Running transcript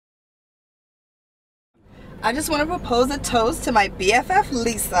I just want to propose a toast to my BFF,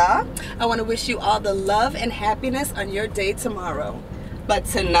 Lisa. I want to wish you all the love and happiness on your day tomorrow. But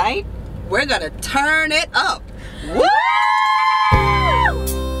tonight, we're going to turn it up. Woo!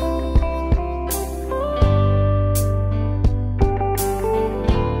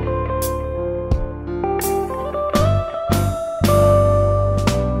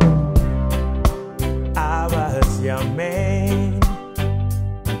 I was your man.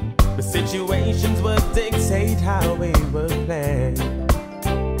 The situations would dictate how we would play.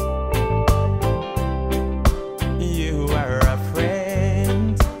 You were a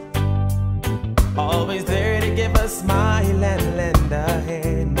friend, always there to give a smile and lend a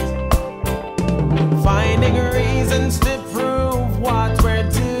hand. Finding reasons to prove what we're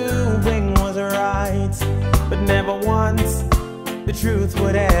doing was right, but never once the truth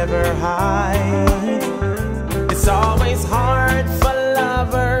would ever hide. It's always hard for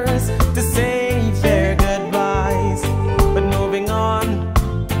lovers to say their goodbyes, but moving on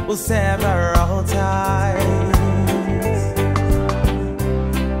will sever all ties.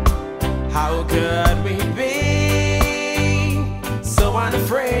 How could we be so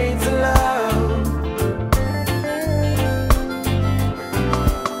unafraid to love?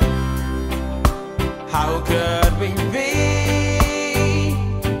 How could we be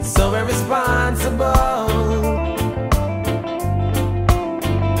so irresponsible?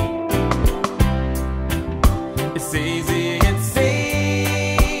 It's easy, it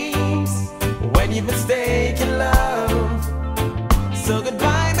seems, when you mistake in love. So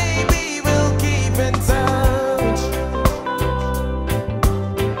goodbye, maybe we'll keep in touch.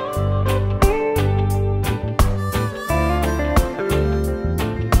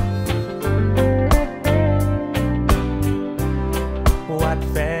 What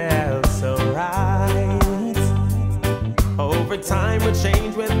felt so right over time would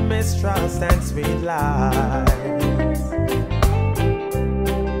change with mistrust and sweet lies.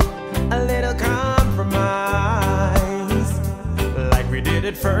 A little compromise, like we did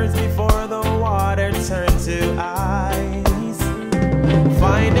it first before the water turned to ice.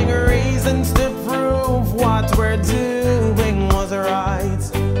 Finding reasons to prove what we're doing was right,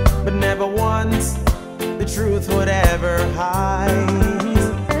 but never once the truth would ever hide.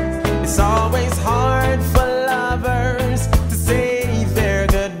 It's always hard for lovers to say their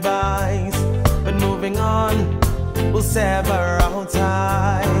goodbyes, but moving on will sever all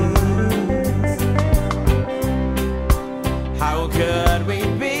ties. How could we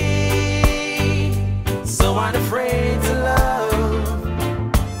be so unafraid to love?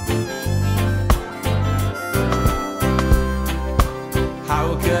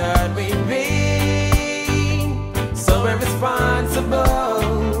 How could we be so irresponsible?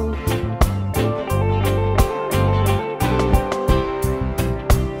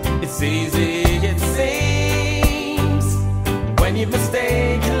 It's easy, it seems, when you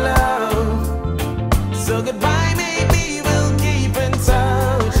mistake in love. So goodbye, maybe we'll keep in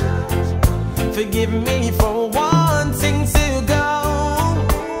touch. Forgive me for wanting to go.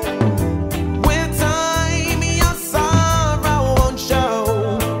 With time, your sorrow won't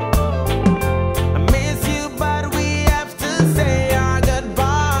show. I miss you, but we have to say our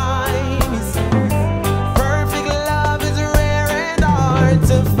goodbyes. Perfect love is rare and hard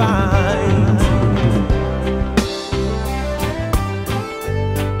to find.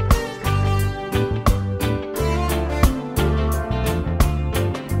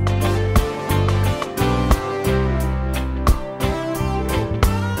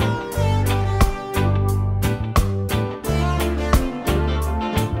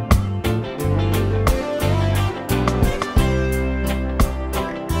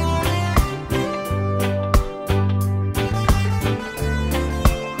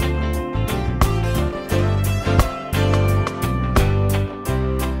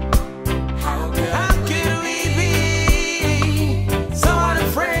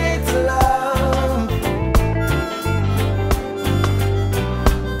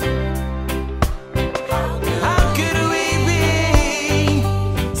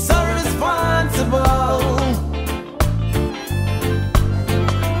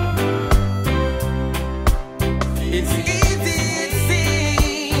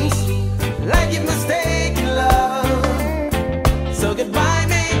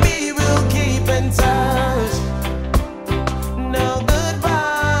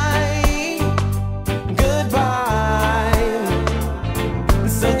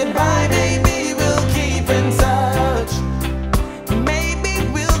 Goodbye.